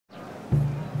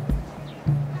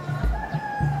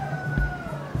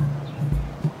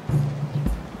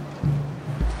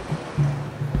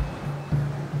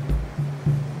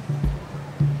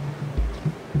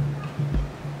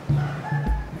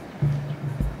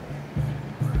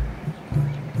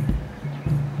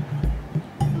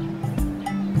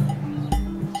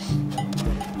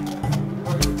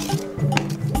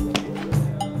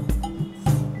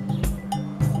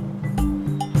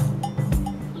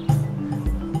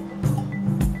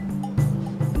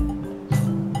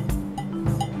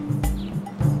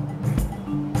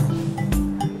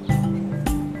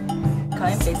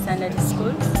standard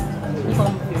school.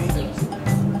 From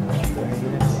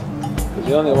You're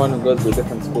the only one who goes to a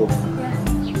different school.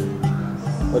 Yeah.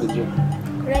 What did you?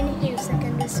 Rainy Hill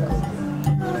Secondary School.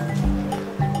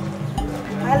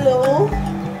 Hello.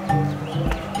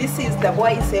 This is the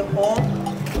Bwaise home,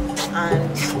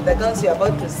 and the girls you're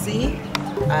about to see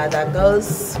are the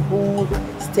girls who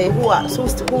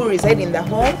reside in the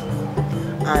home,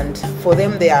 and for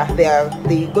them they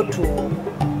go to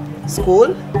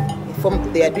school.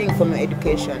 They are doing formal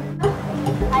education.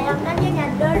 I am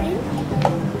Nanya Dorin.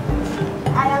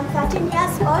 I am 13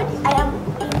 years old. I am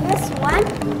in S1.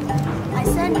 I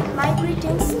send my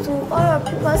greetings to all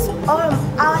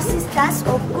our sisters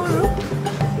of Guru,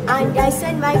 and I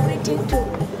send my greeting to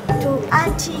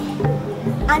Auntie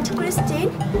Christine,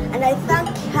 and I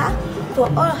thank her for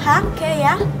all her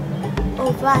care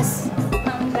of us.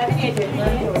 I'm 14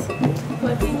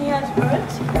 years old.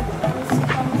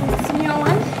 I'm senior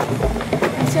one. I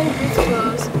send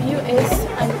greetings for US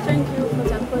and thank you for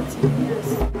supporting us.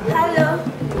 Hello,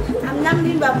 I'm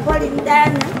Namdimba Pauline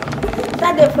Diana.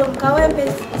 Started from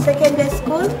Kawempe Secondary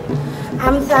School.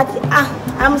 I'm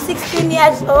 16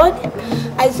 years old.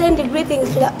 I send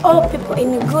greetings to all people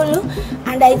in Gulu,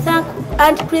 and I thank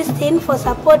Aunt Christine for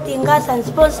supporting us and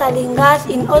sponsoring us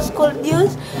in all school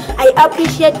dues. I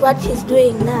appreciate what she's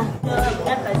doing now.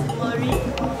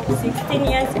 I'm 16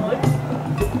 years old.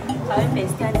 Kawempe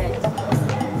Standard.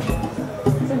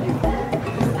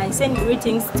 I send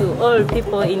greetings to all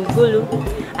people in Gulu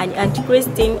and Aunt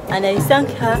Christine, and I thank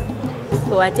her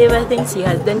for whatever thing she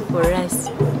has done for us.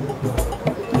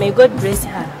 May God bless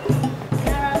her.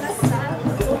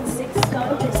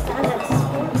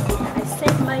 I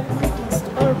send my greetings to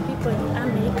all people in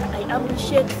America. I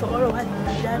appreciate for all what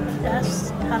my dad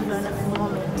does have a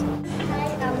moment. Hi,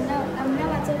 I'm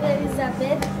Namatova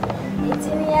Elizabeth,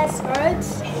 18 years old.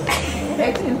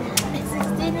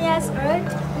 16 years old.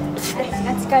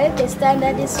 At Kawempe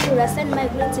Standard School, I send my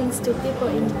greetings to people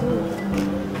in Gulu.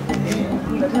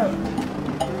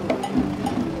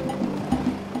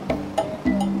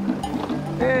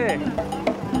 Hey!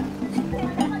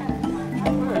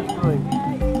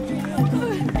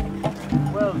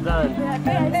 Well done.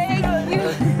 Thank you.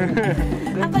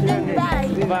 Have a good day.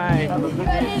 Bye. Have a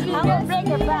break.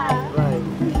 Bye.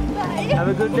 Bye. Have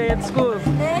a good day at school.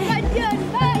 Bye.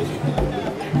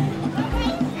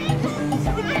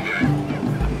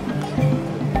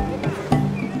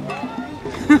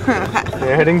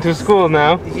 You're heading to school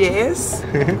now? Yes,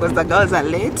 because the girls are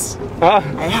late. Oh.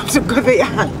 I have to go there.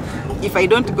 If I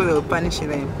don't go, they will punish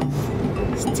them.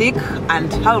 Stick and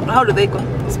how do they go?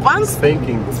 Spank?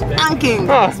 Spanking. Spanking.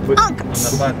 Oh.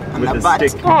 Spanked. On the butt.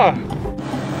 stick. Oh.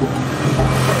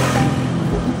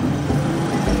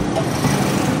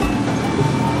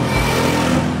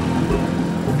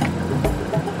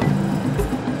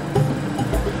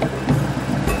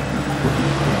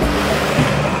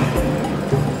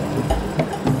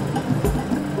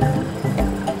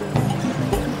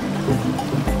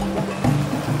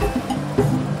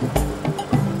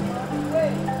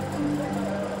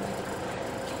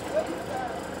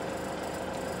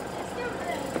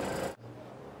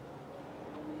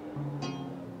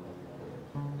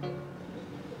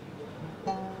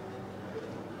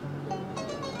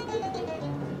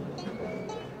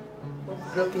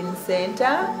 Drop-in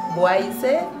center,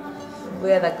 Bwaise,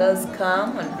 where the girls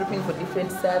come and drop in for different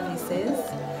services.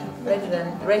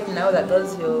 Right now, the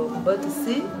girls you're about to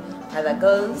see are the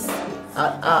girls,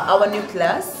 our new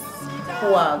class,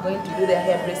 who are going to do their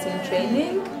hairdressing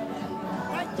training.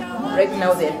 Right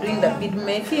now, they're doing the bead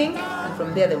making, and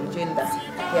from there, they will join the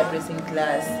hairdressing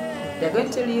class. They're going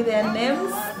to tell you their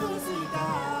names,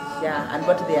 yeah, and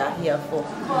what they are here for.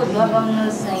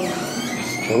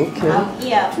 Okay. I'm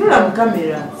here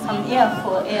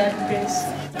for hairdress.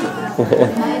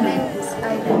 My name is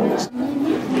Aida.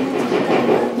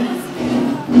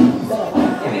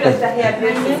 Have you done the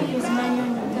hairdressing? Is my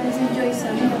name is Joyce.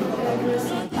 I'm here for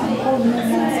hairdressing.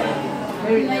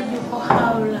 I'm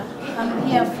called I'm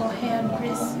here for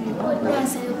hairdressing.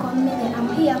 I'm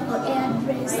here for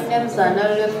hairdressing.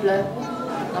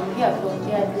 I'm here for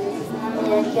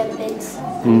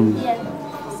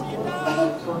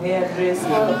hairdressing. For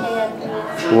hairdressing.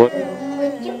 What?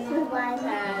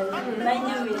 My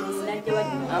name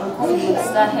is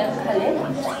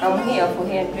I'm here for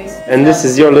hairdressing. And this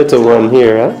is your little one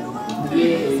here, huh?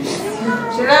 Yes.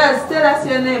 Shiraz, tell us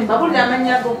your name. Babuli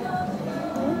amanyago.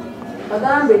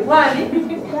 Bagambe gwani?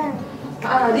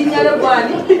 Linyala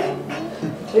gwani?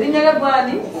 Linyala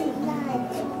gwani?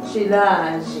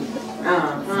 Shilaj.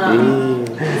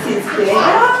 This is Claire.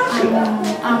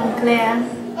 I'm Claire.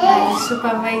 I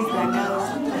supervise the girls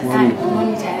and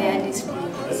monitor their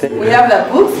disciplines. We have the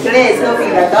books. Claire is helping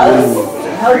the girls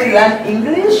how to learn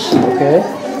English. Okay.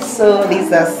 So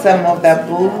these are some of the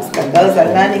books. The girls are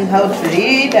learning how to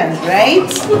read and write.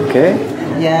 Okay.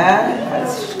 Yeah,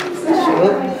 that's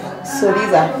sure. So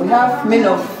these are, we have many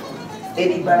of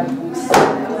Eddie Band books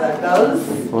for the girls.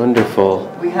 Wonderful.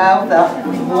 We have the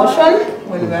devotion.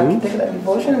 When we have to take the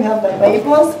devotion, we have the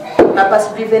Bibles.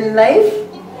 Purpose-driven life.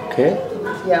 Okay.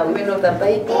 Yeah, women of the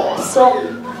Bible. So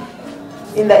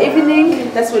in the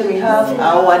evening, that's when we have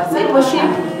our discipleship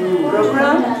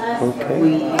program. Okay.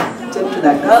 We talk to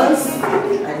the girls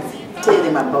and tell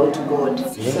them about God.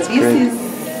 So this is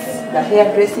the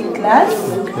hairdressing class.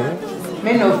 Okay.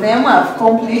 Many of them have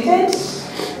completed.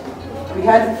 We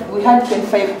had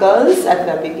 25 girls at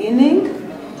the beginning.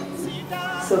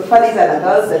 So far these are the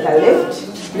girls that are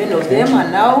left. Many of them are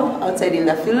now outside in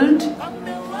the field.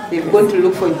 They've gone to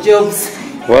look for jobs.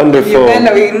 Wonderful. In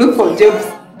Uganda we look for jobs.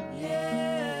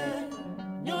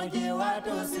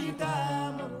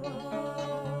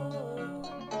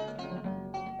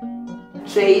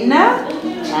 Trainer,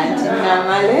 Auntie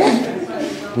Namale.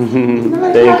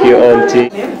 Thank you, Auntie.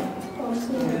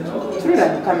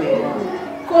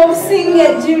 Come sing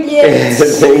it, Juliet.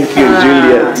 Thank you,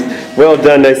 Juliet. Well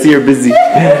done. I see you're busy.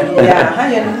 Yeah, how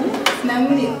you know?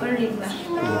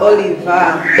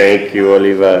 Oliver. Thank you,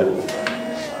 Oliver.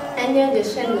 And then the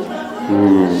Shani.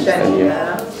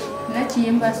 Shania.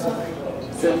 Sophia.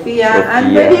 Sophia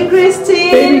and baby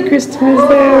Christine. Baby Christine is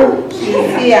there. She's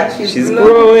here. She's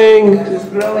growing. She's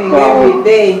growing every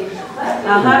day.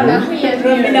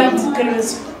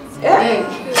 Hey.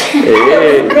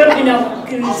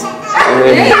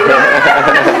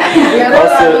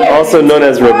 also known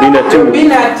as Robina too.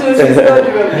 Robina too. She's called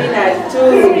Robina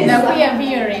too.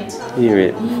 Hear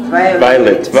it.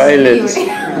 Violet.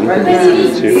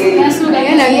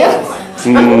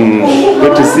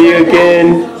 Good to see you again.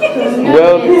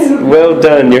 Well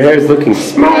done. Your hair is looking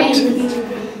smart.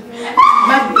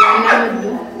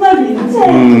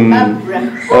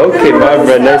 Okay,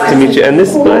 Barbara, nice to meet you. And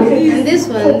this one? And this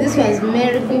one's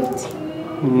Mary Gift.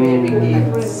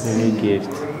 Mary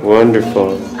Gift.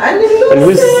 Wonderful. And And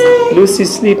who's Lucy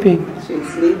sleeping? She's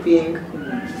sleeping.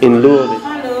 In lieu of it.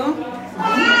 Hello,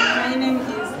 my name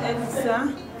is Elsa.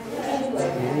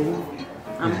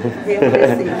 I'm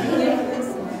hairdressing.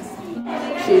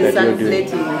 She's That sun you're doing.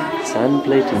 plating. Sun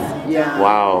plating. Yeah.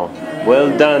 Wow.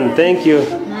 Well done. Thank you.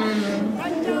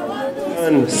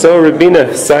 So,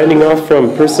 Rabina, signing off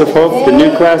from Purse of Hope. The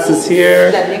new class is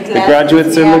here. The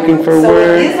graduates are looking for so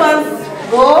work. These ones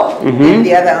go, and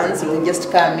the other ones will just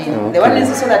come in. The one is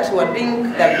also that who are doing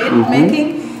the bead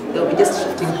making, they'll be just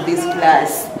shifting to this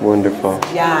class. Wonderful.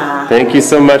 Yeah. Thank you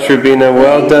so much, Rabina.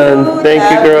 Well done. Thank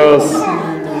you, girls.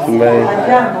 Bye.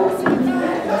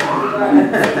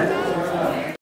 Bye.